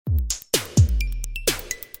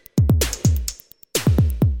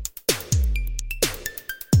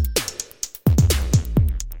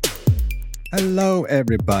Hello,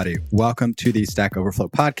 everybody. Welcome to the Stack Overflow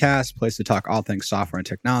podcast, place to talk all things software and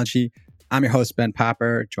technology. I'm your host, Ben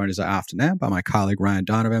Popper, joined as I often am by my colleague, Ryan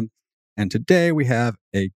Donovan. And today we have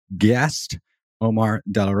a guest, Omar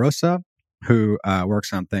De La Rosa, who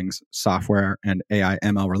works on things software and AI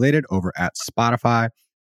ML related over at Spotify.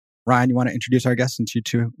 Ryan, you want to introduce our guest since you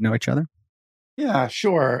two know each other? Yeah,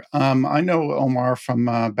 sure. I know Omar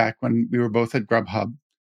from back when we were both at Grubhub.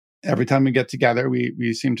 Every time we get together,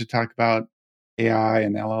 we seem to talk about AI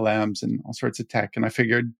and LLMs and all sorts of tech. And I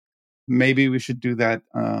figured maybe we should do that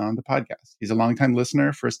on the podcast. He's a longtime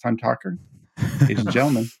listener, first-time talker. Ladies and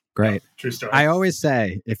gentlemen. Great. True story. I always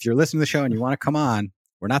say, if you're listening to the show and you want to come on,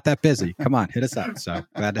 we're not that busy. Come on, hit us up. So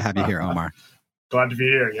glad to have you here, Omar. Glad to be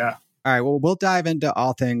here, yeah. All right, well, we'll dive into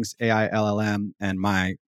all things AI, LLM, and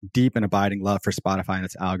my deep and abiding love for Spotify and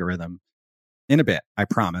its algorithm in a bit, I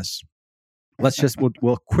promise.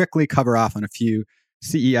 We'll quickly cover off on a few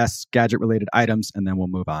CES gadget-related items, and then we'll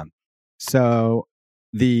move on. So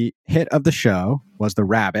the hit of the show was the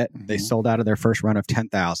Rabbit. They sold out of their first run of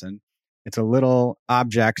 10,000. It's a little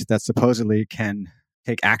object that supposedly can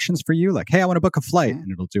take actions for you, like, hey, I want to book a flight,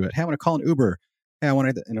 and it'll do it. Hey, I want to call an Uber. Hey,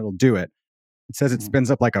 and it'll do it. It says it spins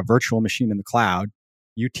up like a virtual machine in the cloud.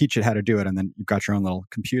 You teach it how to do it, and then you've got your own little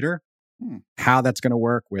computer. How that's going to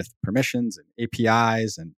work with permissions and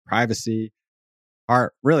APIs and privacy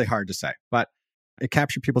are really hard to say, but it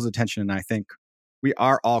captured people's attention. And I think we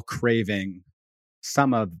are all craving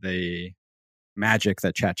some of the magic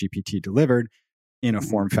that ChatGPT delivered in a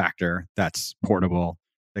form factor that's portable,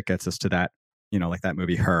 that gets us to that, like that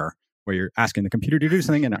movie Her, where you're asking the computer to do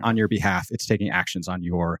something and on your behalf, it's taking actions on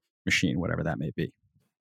your machine, whatever that may be.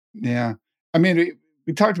 Yeah. I mean,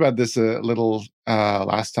 we talked about this a little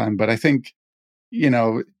last time, but I think,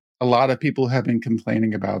 a lot of people have been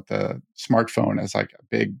complaining about the smartphone as like a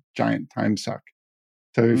big, giant time suck.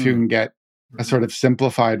 So if you can get a sort of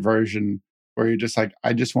simplified version where you're just like,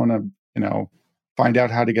 I just want to, find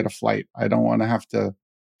out how to get a flight. I don't want to have to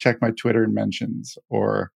check my Twitter mentions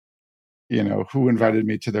or, who invited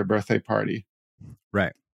me to their birthday party.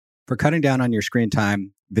 Right. For cutting down on your screen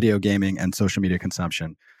time, video gaming, and social media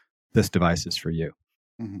consumption, this device is for you.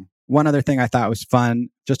 One other thing I thought was fun,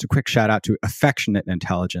 just a quick shout out to Affectionate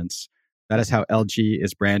Intelligence. That is how LG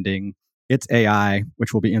is branding its AI,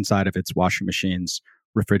 which will be inside of its washing machines,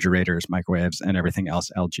 refrigerators, microwaves, and everything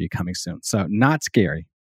else LG coming soon. So not scary.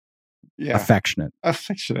 Yeah. Affectionate.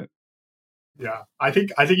 Yeah. I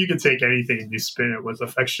think you can take anything and you spin it with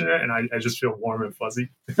affectionate, and I just feel warm and fuzzy.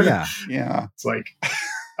 Yeah. Yeah. It's like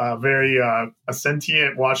a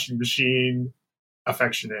sentient washing machine,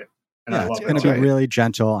 affectionate. And I love it's going to be really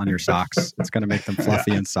gentle on your socks. It's going to make them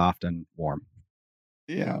fluffy and soft and warm.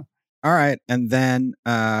 Yeah. All right. And then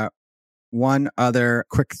one other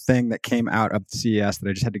quick thing that came out of CES that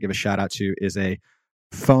I just had to give a shout out to is a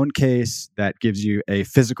phone case that gives you a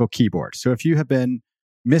physical keyboard. So if you have been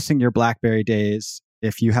missing your BlackBerry days,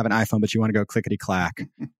 if you have an iPhone but you want to go clickety-clack,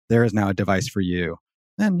 there is now a device for you.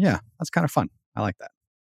 And yeah, that's kind of fun. I like that.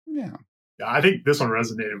 Yeah. Yeah, I think this one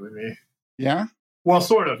resonated with me. Yeah? Well,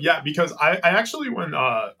 sort of, yeah, because I actually, when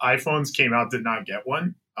iPhones came out, did not get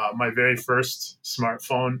one. My very first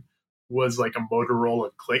smartphone was like a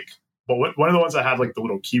Motorola Click, but one of the ones that had like the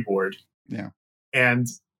little keyboard. Yeah. And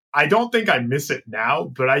I don't think I miss it now,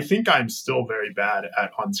 but I think I'm still very bad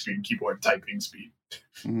at on-screen keyboard typing speed.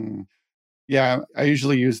 Yeah, I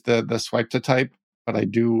usually use the swipe to type, but I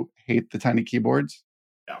do hate the tiny keyboards.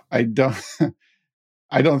 Yeah.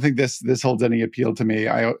 I don't think this holds any appeal to me.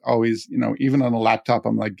 I always, even on a laptop,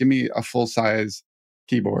 I'm like, give me a full size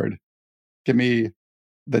keyboard. Give me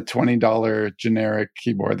the $20 generic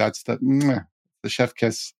keyboard. That's the chef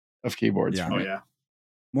kiss of keyboards. Yeah. Oh, yeah.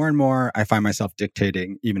 More and more, I find myself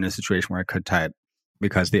dictating, even in a situation where I could type,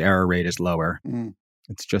 because the error rate is lower.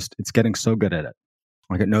 It's getting so good at it.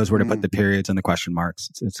 Like it knows where to put the periods and the question marks.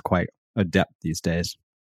 It's quite adept these days.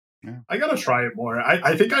 Yeah. I got to try it more.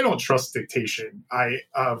 I think I don't trust dictation. I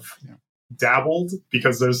have dabbled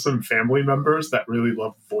because there's some family members that really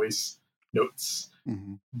love voice notes.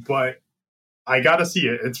 But I got to see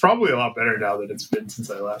it. It's probably a lot better now than it's been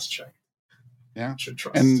since I last checked. Yeah. Should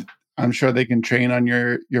trust. And I'm sure they can train on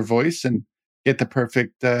your voice and get the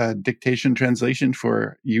perfect dictation translation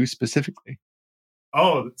for you specifically.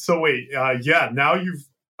 Oh, so wait. Now you've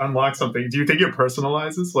unlocked something. Do you think it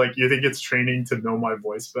personalizes? Like, you think it's training to know my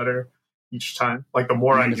voice better each time? Like, the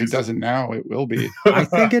more I use it doesn't now, it will be. I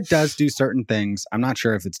think it does do certain things. I'm not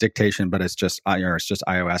sure if it's dictation, but it's just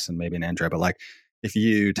iOS and maybe an Android. But like, if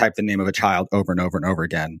you type the name of a child over and over and over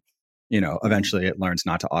again, eventually it learns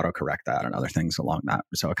not to autocorrect that and other things along that.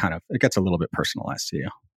 So it gets a little bit personalized to you.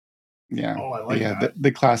 Yeah. Oh, I like that.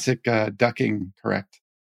 The classic ducking, correct.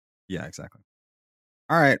 Yeah, exactly.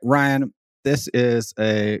 All right, Ryan, this is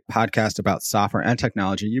a podcast about software and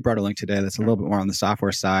technology. You brought a link today that's a little bit more on the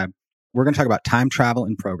software side. We're going to talk about time travel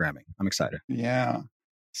in programming. I'm excited. Yeah.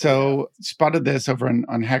 So spotted this over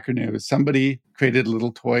on Hacker News. Somebody created a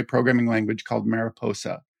little toy programming language called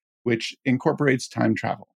Mariposa, which incorporates time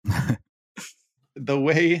travel. The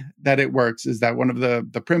way that it works is that one of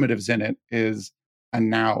the primitives in it is a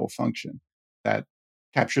now function that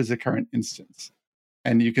captures the current instance.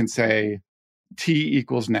 And you can say t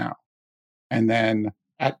equals now, and then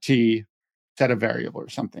at t, set a variable or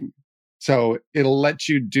something. So it'll let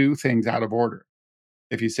you do things out of order.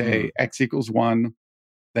 If you say x equals 1,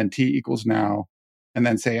 then t equals now, and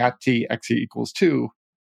then say at t, x equals 2.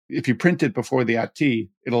 If you print it before the at t,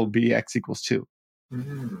 it'll be x equals 2.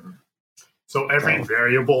 Mm. So every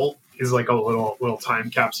variable is like a little time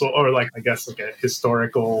capsule, or like, I guess, like a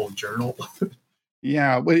historical journal.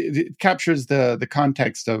 Yeah, well, it captures the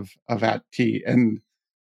context of at t, and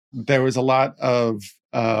there was a lot of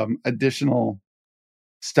additional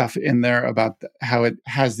stuff in there about how it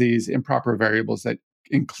has these improper variables that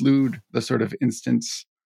include the sort of instance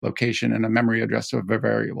location and a memory address of a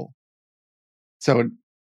variable. So it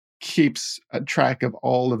keeps a track of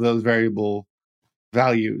all of those variable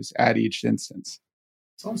values at each instance.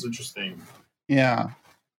 Sounds interesting. Yeah.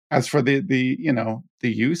 As for the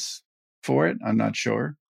use for it, I'm not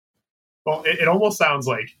sure. Well, it almost sounds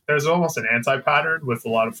like there's almost an anti-pattern with a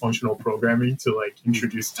lot of functional programming to like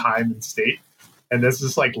introduce time and state. And this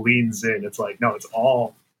just like leans in. It's like, no, it's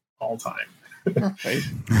all time. Right.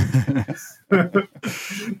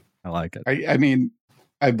 I like it. I mean,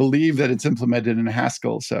 I believe that it's implemented in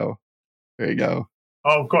Haskell. So there you go.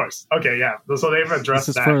 Oh, of course. Okay, yeah. So they've addressed this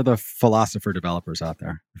is that. For the philosopher developers out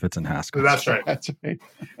there, if it's in Haskell. That's right. That's right.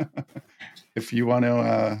 If you want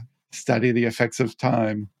to study the effects of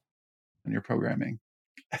time when you're programming.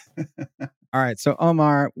 All right. So,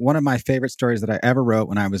 Omar, one of my favorite stories that I ever wrote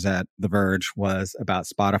when I was at The Verge was about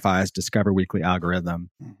Spotify's Discover Weekly algorithm.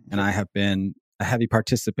 And I have been a heavy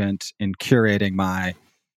participant in curating my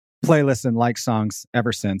playlists and like songs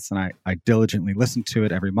ever since. And I diligently listen to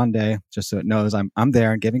it every Monday just so it knows I'm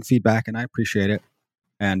there and giving feedback, and I appreciate it.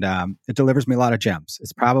 And it delivers me a lot of gems.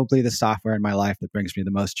 It's probably the software in my life that brings me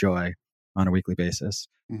the most joy on a weekly basis.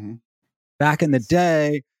 Mm-hmm. Back in the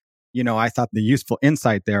day, I thought the useful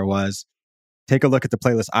insight there was take a look at the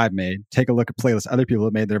playlist I've made, take a look at playlists other people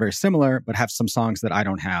have made that are very similar, but have some songs that I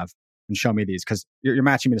don't have, and show me these, because you're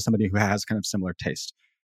matching me to somebody who has kind of similar taste.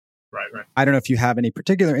 Right. I don't know if you have any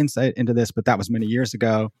particular insight into this, but that was many years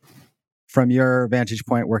ago. From your vantage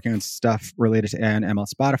point, working on stuff related to AI and ML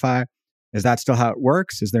at Spotify, is that still how it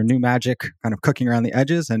works? Is there new magic kind of cooking around the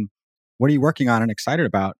edges? And what are you working on and excited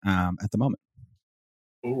about at the moment?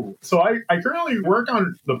 Ooh. So I currently work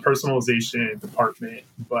on the personalization department,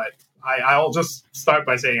 but I'll just start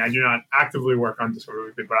by saying I do not actively work on Discover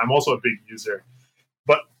Weekly, but I'm also a big user.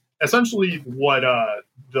 But essentially what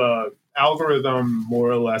the algorithm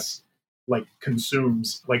more or less like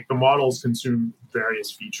consumes, like the models consume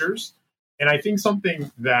various features. And I think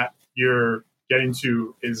something that you're getting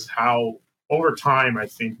to is how over time, I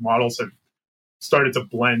think models have started to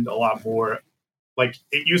blend a lot more. Like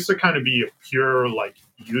it used to kind of be a pure like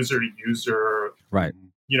user to user, right?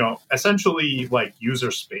 Essentially like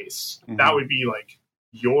user space. Mm-hmm. That would be like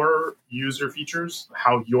your user features,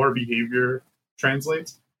 how your behavior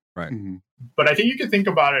translates. Right. Mm-hmm. But I think you could think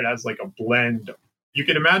about it as like a blend. You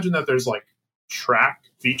can imagine that there's like track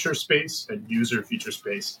feature space and user feature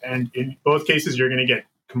space. And in both cases, you're going to get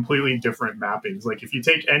completely different mappings. Like if you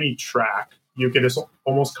take any track, you could just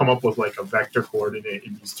almost come up with like a vector coordinate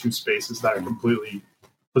in these two spaces that are completely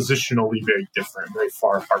positionally very different, very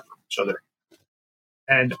far apart from each other.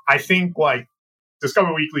 And I think like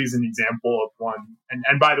Discover Weekly is an example of one.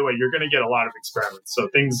 And by the way, you're going to get a lot of experiments. So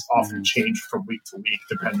things often change from week to week,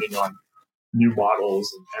 depending on new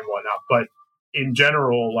models and whatnot. But in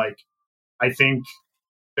general, like, I think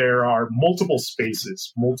there are multiple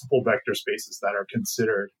spaces, multiple vector spaces that are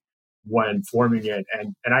considered when forming it.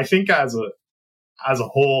 And I think as a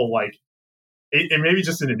whole, like it maybe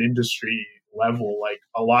just in an industry level, like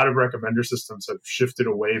a lot of recommender systems have shifted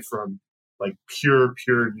away from like pure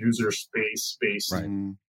user space based right.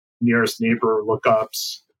 nearest neighbor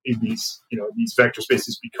lookups in these vector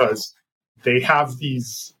spaces, because they have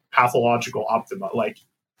these pathological optima, like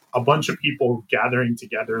a bunch of people gathering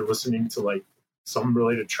together listening to like some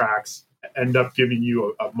related tracks end up giving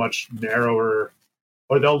you a much narrower,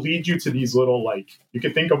 or they'll lead you to these little, like you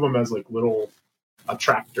can think of them as like little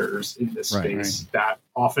attractors in this space that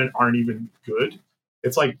often aren't even good.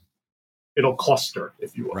 It's like it'll cluster,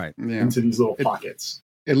 if you will, into these little pockets.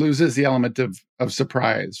 It loses the element of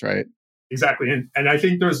surprise, right? Exactly. And I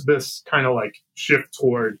think there's this kind of like shift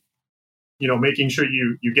toward, making sure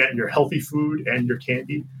you get your healthy food and your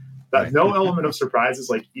candy. That no element of surprise is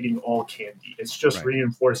like eating all candy. It's just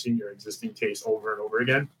reinforcing your existing taste over and over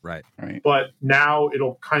again. Right. But now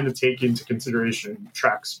it'll kind of take into consideration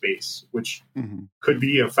track space, which could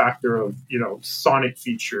be a factor of, sonic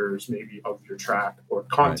features maybe of your track or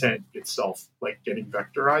content itself, like getting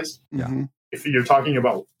vectorized. Yeah. If you're talking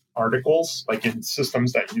about articles, like in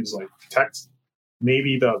systems that use like text,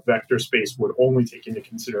 maybe the vector space would only take into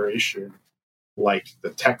consideration like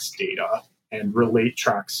the text data and relate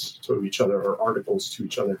tracks to each other or articles to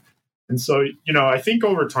each other. And so, I think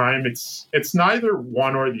over time it's neither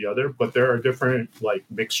one or the other, but there are different like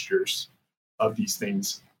mixtures of these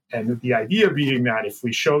things. And the idea being that if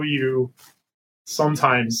we show you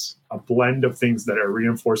sometimes a blend of things that are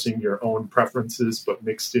reinforcing your own preferences, but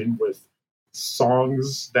mixed in with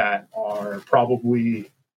songs that are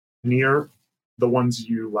probably near the ones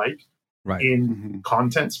you like in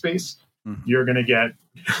content space, you're going to get,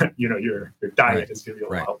 your diet is going to be a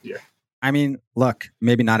little healthier. I mean, look,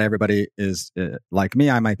 maybe not everybody is like me.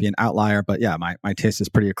 I might be an outlier, but yeah, my taste is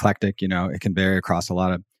pretty eclectic. It can vary across a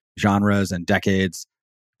lot of genres and decades.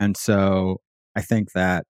 And so I think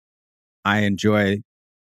that I enjoy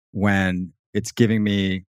when it's giving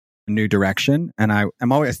me a new direction. And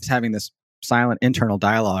I'm always having this silent internal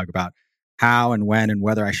dialogue about how and when and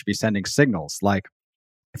whether I should be sending signals. Like,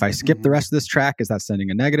 if I skip the rest of this track, is that sending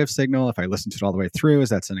a negative signal? If I listen to it all the way through, is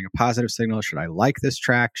that sending a positive signal? Should I like this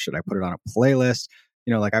track? Should I put it on a playlist?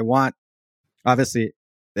 Obviously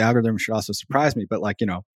the algorithm should also surprise me, but I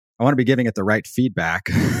want to be giving it the right feedback.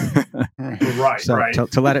 To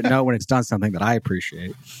let it know when it's done something that I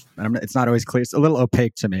appreciate. And it's not always clear. It's a little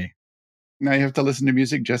opaque to me. Now you have to listen to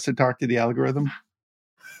music just to talk to the algorithm.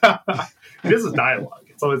 It is a dialogue.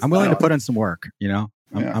 I'm willing to put in some work,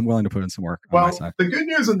 I'm willing to put in some work on my side. The good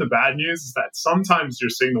news and the bad news is that sometimes your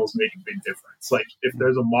signals make a big difference. Like if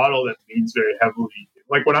there's a model that leans very heavily,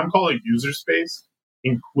 like what I'm calling user space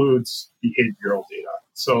includes behavioral data.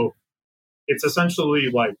 So it's essentially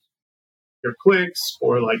like your clicks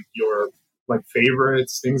or like your like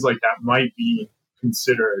favorites, things like that might be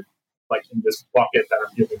considered like in this bucket that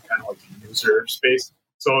I'm giving kind of like the user space.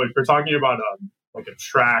 So if you're talking about like a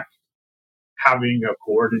track having a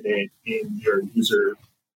coordinate in your user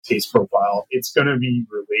taste profile, it's going to be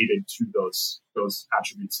related to those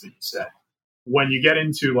attributes that you said. When you get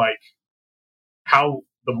into like how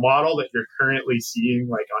the model that you're currently seeing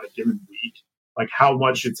like on a given week, like how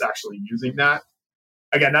much it's actually using that.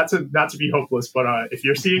 Again, not to be hopeless, but if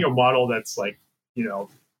you're seeing a model that's like,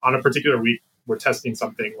 on a particular week, we're testing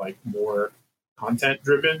something like more content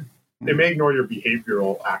driven, it may ignore your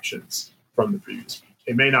behavioral actions from the previous week.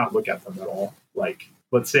 It may not look at them at all. Like,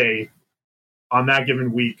 let's say on that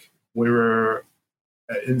given week, we were,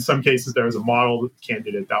 in some cases, there was a model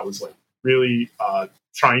candidate that was like really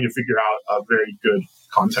trying to figure out a very good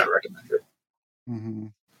content recommender. Mm-hmm.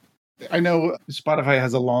 I know Spotify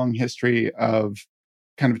has a long history of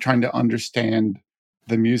kind of trying to understand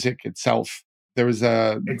the music itself. There was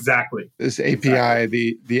this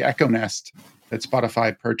API, the Echo Nest that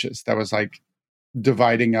Spotify purchased that was like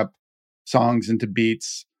dividing up songs into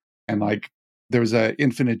beats, and like there was a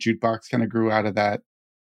infinite jukebox kind of grew out of that.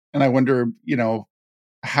 And I wonder,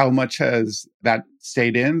 how much has that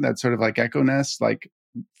stayed in, that sort of like Echo Nest, like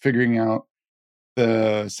figuring out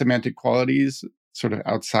the semantic qualities sort of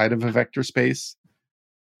outside of a vector space?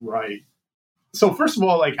 Right. So first of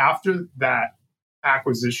all, like after that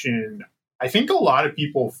acquisition, I think a lot of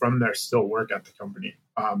people from there still work at the company.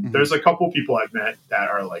 There's a couple people I've met that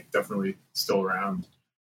are like definitely still around.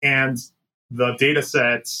 And the data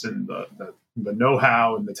sets and the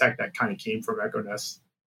know-how and the tech that kind of came from Echo Nest,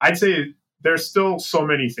 I'd say there's still so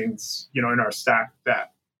many things, in our stack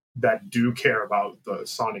that do care about the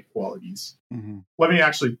sonic qualities. Mm-hmm. Let me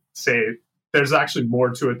actually say there's actually more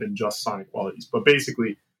to it than just sonic qualities. But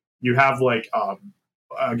basically, you have like,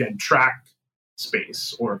 again, track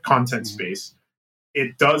space or content space.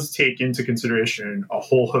 It does take into consideration a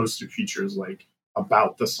whole host of features like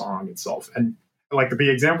about the song itself. And like the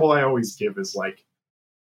example I always give is like,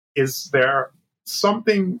 is there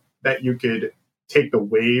something that you could take the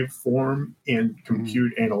waveform and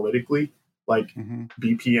compute analytically, like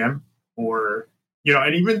BPM or,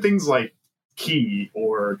 and even things like key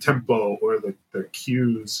or tempo or the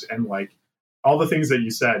cues and like all the things that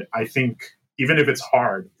you said, I think even if it's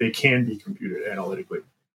hard, they can be computed analytically.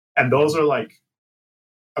 And those are like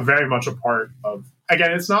very much a part of,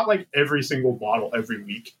 again, it's not like every single model every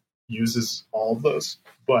week uses all of those,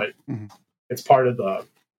 but it's part of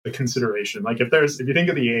the consideration. Like if you think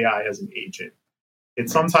of the AI as an agent, it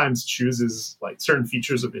sometimes chooses like certain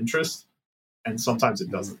features of interest and sometimes it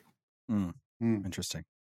doesn't. Interesting.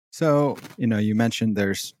 So, you mentioned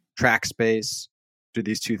there's track space. Do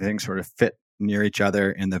these two things sort of fit near each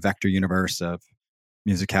other in the vector universe of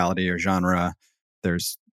musicality or genre?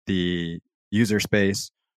 There's the user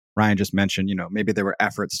space. Ryan just mentioned, maybe there were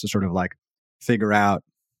efforts to sort of like figure out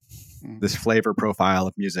this flavor profile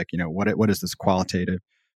of music. What is this qualitative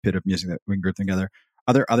bit of music that we can group together?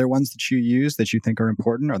 Are there other ones that you use that you think are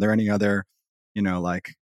important? Are there any other,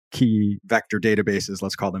 like key vector databases,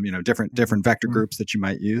 let's call them, different vector groups that you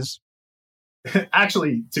might use?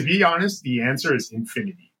 Actually, to be honest, the answer is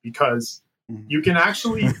infinity, because you can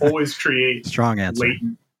actually always create strong answer.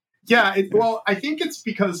 Latent. Yeah. Well, I think it's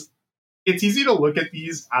because it's easy to look at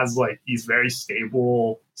these as like these very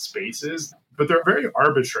stable spaces, but they're very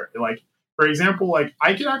arbitrary. Like, for example, like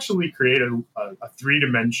I could actually create a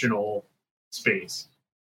 3-dimensional space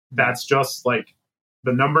that's just like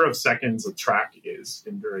the number of seconds a track is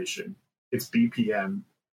in duration, its BPM,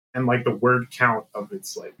 and like the word count of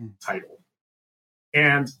its like title.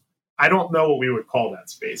 And I don't know what we would call that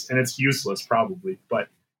space, and it's useless probably, but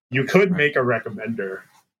you could make a recommender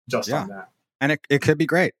just on that. And it could be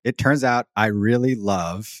great. It turns out I really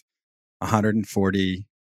love 140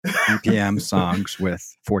 BPM songs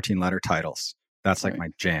with 14-letter titles. That's like my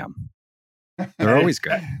jam. They're always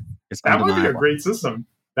good. That might be a great system.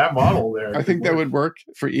 That model there. I think that would work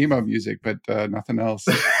for emo music, but nothing else.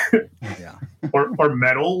 Yeah. Or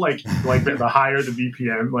metal, like the higher the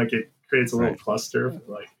BPM, like it creates a little cluster.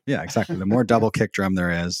 Like yeah, exactly. The more double kick drum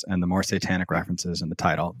there is, and the more satanic references in the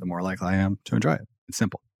title, the more likely I am to enjoy it. It's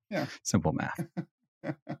simple. Yeah. Simple math.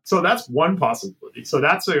 So that's one possibility. So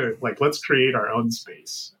that's let's create our own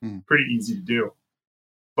space. Pretty easy to do.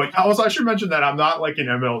 But also, I should mention that I'm not like an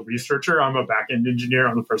ML researcher. I'm a backend engineer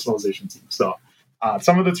on the personalization team. So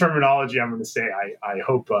some of the terminology I'm going to say, I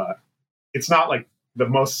hope it's not like the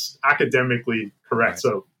most academically correct.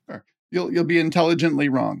 Right. So you'll be intelligently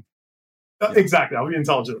wrong. Exactly, I'll be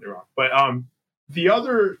intelligently wrong. But the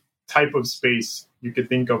other type of space you could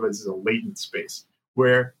think of as a latent space,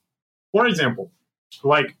 where, for example,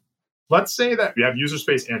 like let's say that we have user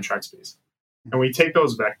space and track space, and we take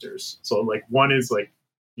those vectors. So like one is like,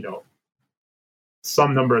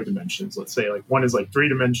 some number of dimensions. Let's say like one is like 3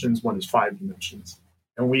 dimensions, one is 5 dimensions.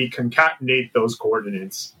 And we concatenate those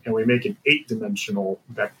coordinates and we make an 8-dimensional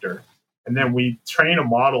vector. And then we train a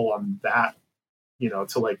model on that,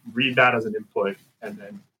 to like read that as an input and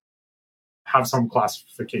then have some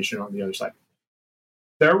classification on the other side.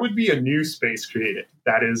 There would be a new space created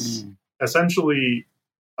that is essentially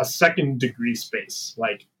a second degree space,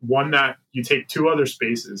 like one that you take 2 other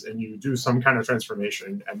spaces and you do some kind of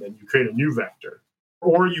transformation and then you create a new vector,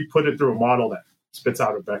 or you put it through a model that spits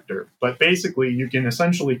out a vector. But basically you can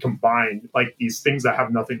essentially combine like these things that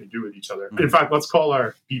have nothing to do with each other. In fact, let's call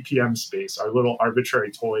our BPM space, our little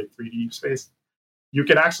arbitrary toy 3D space. You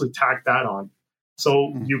could actually tack that on.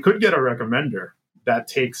 So you could get a recommender that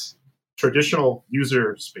takes traditional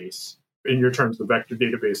user space, in your terms, the vector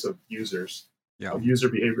database of users, of user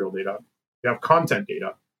behavioral data. You have content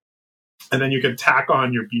data. And then you can tack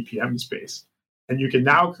on your BPM space. And you can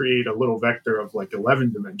now create a little vector of like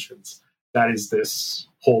 11 dimensions. That is this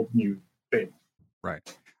whole new thing. Right.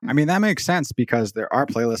 I mean, that makes sense because there are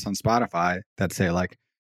playlists on Spotify that say like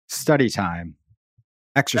study time,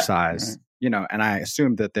 exercise, and I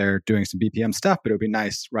assume that they're doing some BPM stuff, but it would be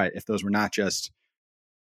nice, right, if those were not just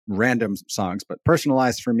random songs, but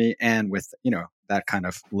personalized for me and with, that kind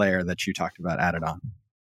of layer that you talked about added on.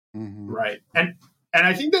 Right. And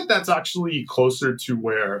I think that that's actually closer to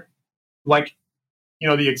where, like,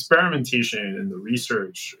 the experimentation and the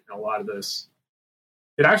research and a lot of this,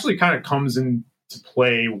 it actually kind of comes into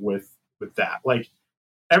play with that. Like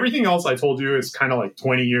everything else I told you is kind of like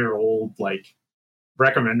 20-year-old, like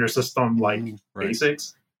recommender system, like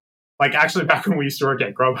basics. Like actually back when we used to work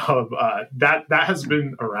at Grubhub, that has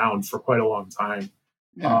been around for quite a long time.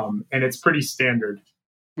 Yeah. And it's pretty standard.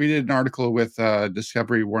 We did an article with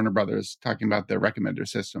Discovery Warner Brothers talking about their recommender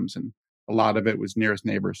systems, and a lot of it was nearest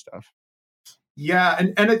neighbor stuff. Yeah,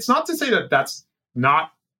 and it's not to say that that's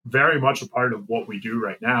not very much a part of what we do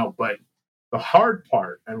right now, but the hard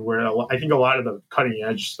part, and where I think a lot of the cutting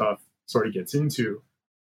edge stuff sort of gets into,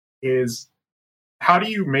 is how do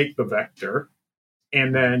you make the vector?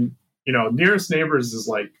 And then, nearest neighbors is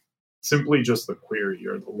like simply just the query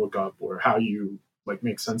or the lookup or how you like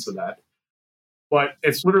make sense of that. But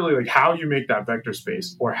it's literally like how you make that vector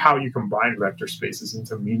space or how you combine vector spaces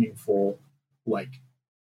into meaningful, like,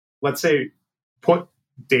 let's say, put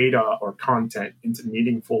data or content into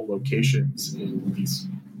meaningful locations in these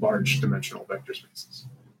large dimensional vector spaces.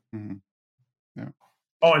 Mm-hmm. Yeah.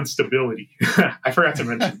 Oh, and stability. I forgot to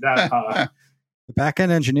mention that. The backend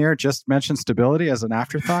engineer just mentioned stability as an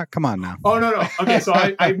afterthought. Come on now. Oh, no. Okay, so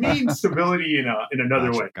I mean stability in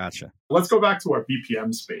another way. Gotcha. Let's go back to our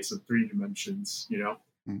BPM space of 3 dimensions,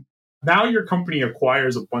 Now your company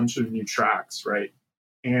acquires a bunch of new tracks, right?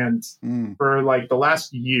 And for like the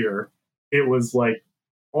last year, it was like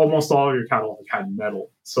almost all of your catalog had metal.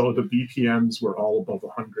 So the BPMs were all above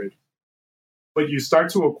 100. But you start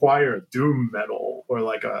to acquire a doom metal or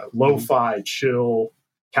like a lo-fi chill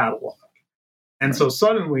catalog. And so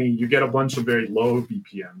suddenly you get a bunch of very low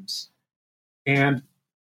BPMs. And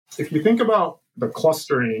if you think about the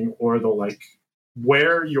clustering or the like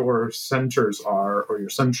where your centers are or your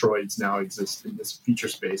centroids now exist in this feature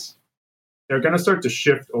space, they're going to start to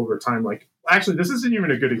shift over time. Like, actually, this isn't even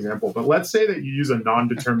a good example, but let's say that you use a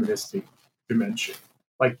non-deterministic dimension.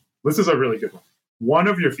 Like, this is a really good one. One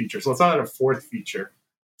of your features, let's add a fourth feature.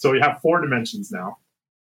 So you have 4 dimensions now.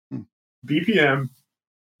 BPM,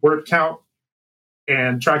 word count,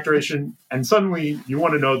 and track duration, and suddenly you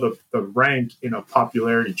want to know the rank in a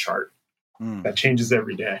popularity chart that changes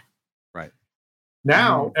every day. Right.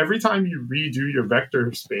 Now, every time you redo your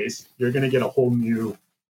vector space, you're going to get a whole new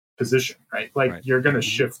position, right? Like you're going to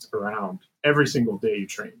shift around every single day you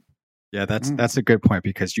train. Yeah, that's a good point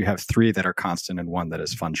because you have 3 that are constant and 1 that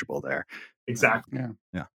is fungible there. Exactly.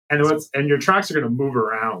 Yeah. And your tracks are going to move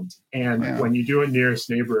around. And when you do a nearest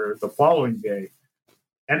neighbor the following day,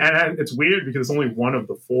 and it's weird because it's only one of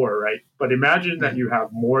the 4, right? But imagine that you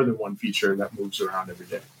have more than one feature that moves around every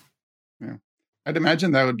day. Yeah. I'd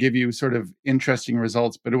imagine that would give you sort of interesting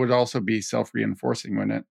results, but it would also be self-reinforcing,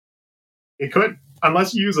 wouldn't it? It could,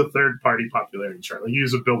 unless you use a third-party popularity chart, like you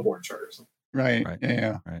use a Billboard chart or something. Right.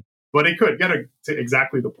 Yeah. Right. But it could get to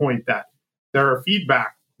exactly the point that there are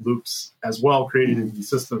feedback loops as well created in these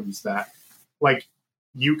systems that, like,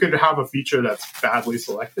 you could have a feature that's badly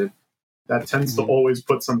selected that tends to always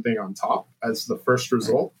put something on top as the first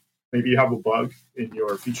result. Maybe you have a bug in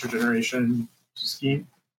your feature generation scheme,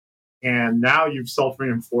 and now you've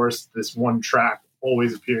self-reinforced this one track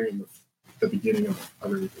always appearing in the beginning of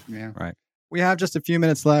everything. Yeah. Right. We have just a few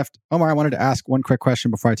minutes left. Omar, I wanted to ask one quick question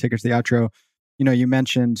before I take us to the outro. You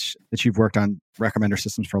mentioned that you've worked on recommender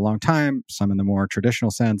systems for a long time, some in the more traditional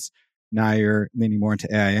sense. Now you're leaning more into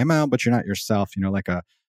AI ML, but you're not yourself, like a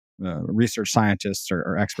research scientist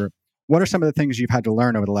or expert. What are some of the things you've had to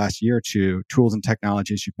learn over the last year or two, tools and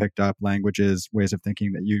technologies you picked up, languages, ways of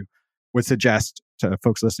thinking that you would suggest to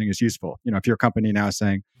folks listening is useful? If your company now is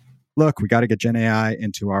saying, look, we got to get Gen AI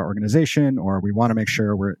into our organization, or we want to make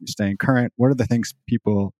sure we're staying current. What are the things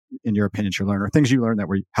people, in your opinion, should learn, or things you learned that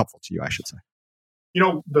were helpful to you, I should say?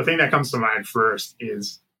 The thing that comes to mind first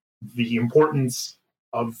is the importance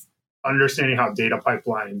of understanding how data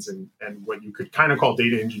pipelines and what you could kind of call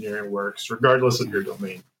data engineering works, regardless of your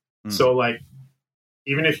domain. So, like,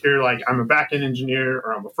 even if you're like, I'm a back-end engineer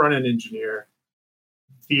or I'm a front-end engineer,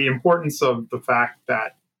 the importance of the fact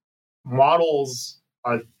that models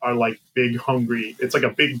are like big, hungry, it's like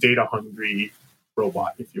a big data hungry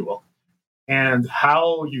robot, if you will. And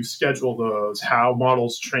how you schedule those, how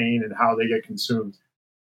models train and how they get consumed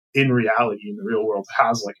in reality, in the real world,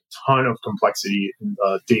 has like a ton of complexity in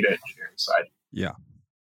the data engineering side. Yeah.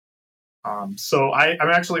 So I'm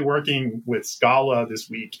actually working with Scala this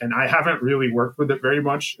week, and I haven't really worked with it very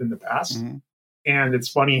much in the past. And it's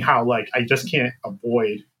funny how, like, I just can't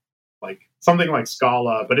avoid like something like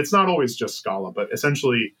Scala, but it's not always just Scala, but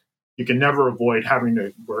essentially you can never avoid having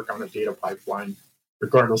to work on a data pipeline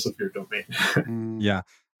regardless of your domain. Yeah.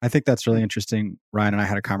 I think that's really interesting. Ryan and I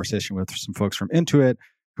had a conversation with some folks from Intuit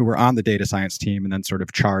who were on the data science team and then sort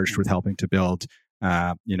of charged with helping to build,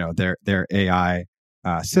 their AI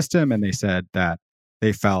system. And they said that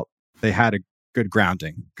they felt they had a good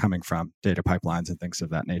grounding coming from data pipelines and things of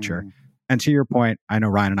that nature. And to your point, I know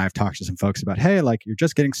Ryan and I have talked to some folks about, hey, like, you're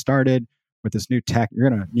just getting started with this new tech. You're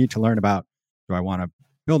going to need to learn about, do I want to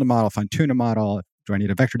build a model, fine-tune a model? Do I need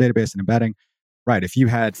a vector database and embedding? Right. If you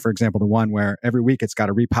had, for example, the one where every week it's got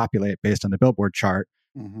to repopulate based on the Billboard chart,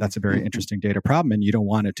 that's a very interesting data problem. And you don't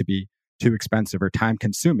want it to be too expensive or time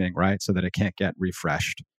consuming, right? So that it can't get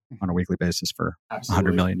refreshed on a weekly basis for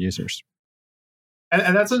 100 million users.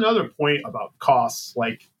 And that's another point about costs.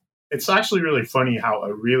 Like, it's actually really funny how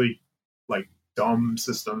a really like dumb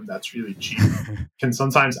system that's really cheap can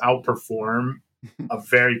sometimes outperform a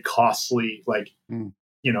very costly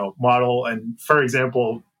model. And for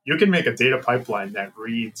example, you can make a data pipeline that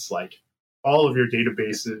reads like all of your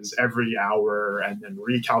databases every hour and then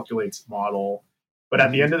recalculates the model. But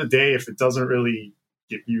at the end of the day, if it doesn't really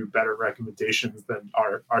give you better recommendations than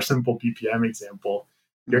our simple BPM example,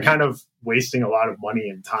 you're kind of wasting a lot of money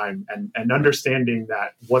and time, and understanding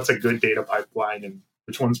that what's a good data pipeline and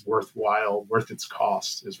which one's worthwhile, worth its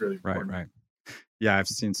cost is really important. Right. Yeah, I've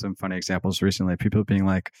seen some funny examples recently. People being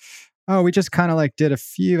like, oh, we just kind of like did a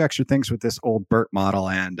few extra things with this old BERT model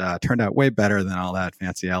and turned out way better than all that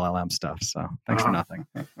fancy LLM stuff. So thanks for nothing.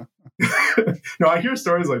 No, I hear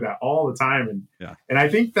stories like that all the time. And I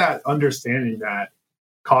think that understanding that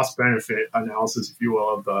cost benefit analysis, if you will,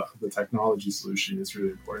 of the technology solution is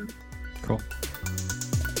really important. Cool.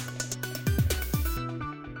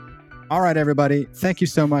 All right, everybody. Thank you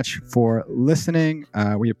so much for listening.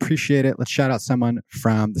 We appreciate it. Let's shout out someone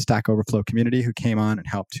from the Stack Overflow community who came on and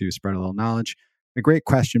helped to spread a little knowledge. A great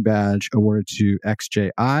question badge awarded to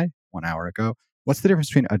XJI 1 hour ago. What's the difference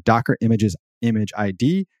between a Docker image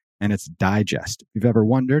ID and its digest? If you've ever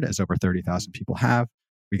wondered, as over 30,000 people have,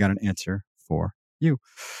 we got an answer for you.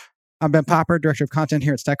 I'm Ben Popper, Director of Content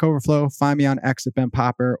here at Stack Overflow. Find me on X at Ben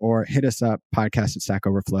Popper or hit us up, podcast at Stack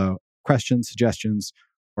Overflow. Questions, suggestions,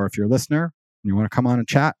 or if you're a listener and you want to come on and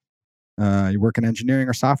chat, you work in engineering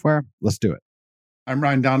or software, let's do it. I'm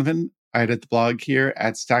Ryan Donovan. I edit the blog here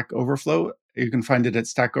at Stack Overflow. You can find it at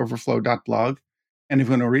stackoverflow.blog. And if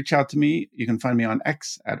you want to reach out to me, you can find me on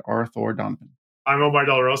X at rthordonovan. I'm Omar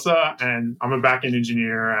Del Rosa, and I'm a backend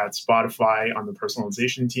engineer at Spotify on the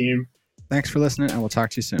personalization team. Thanks for listening, and we'll talk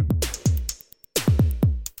to you soon.